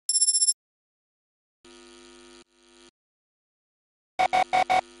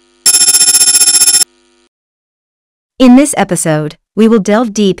In this episode, we will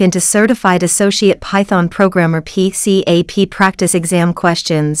delve deep into Certified Associate Python Programmer PCAP practice exam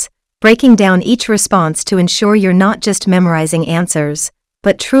questions, breaking down each response to ensure you're not just memorizing answers,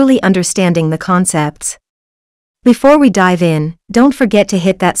 but truly understanding the concepts. Before we dive in, don't forget to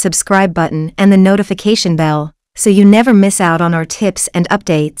hit that subscribe button and the notification bell, so you never miss out on our tips and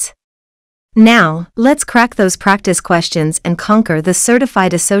updates. Now, let's crack those practice questions and conquer the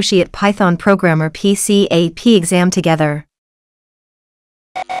Certified Associate Python Programmer PCAP exam together.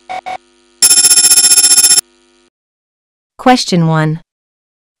 Question 1.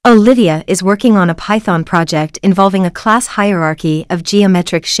 Olivia is working on a Python project involving a class hierarchy of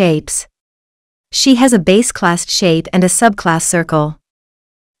geometric shapes. She has a base class shape and a subclass circle.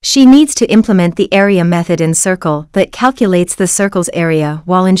 She needs to implement the area method in Circle that calculates the circle's area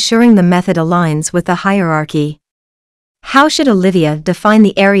while ensuring the method aligns with the hierarchy. How should Olivia define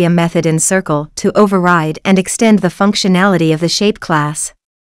the area method in Circle to override and extend the functionality of the shape class?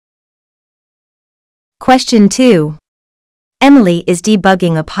 Question 2. Emily is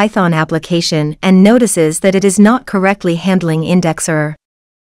debugging a Python application and notices that it is not correctly handling index error.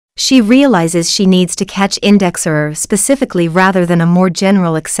 She realizes she needs to catch index error specifically rather than a more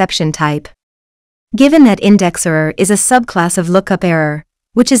general exception type. Given that index error is a subclass of lookup error,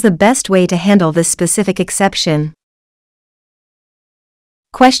 which is the best way to handle this specific exception?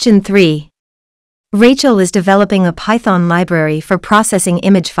 Question 3. Rachel is developing a Python library for processing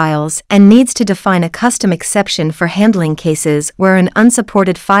image files and needs to define a custom exception for handling cases where an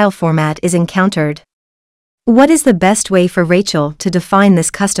unsupported file format is encountered. What is the best way for Rachel to define this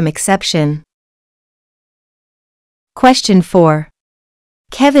custom exception? Question 4.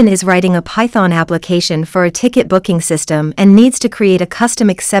 Kevin is writing a Python application for a ticket booking system and needs to create a custom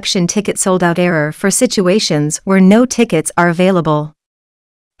exception ticket sold out error for situations where no tickets are available.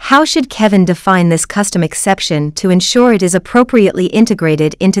 How should Kevin define this custom exception to ensure it is appropriately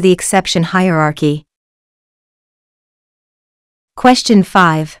integrated into the exception hierarchy? Question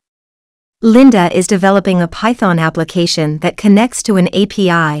 5. Linda is developing a Python application that connects to an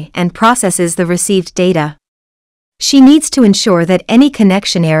API and processes the received data. She needs to ensure that any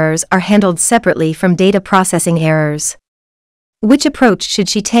connection errors are handled separately from data processing errors. Which approach should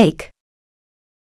she take?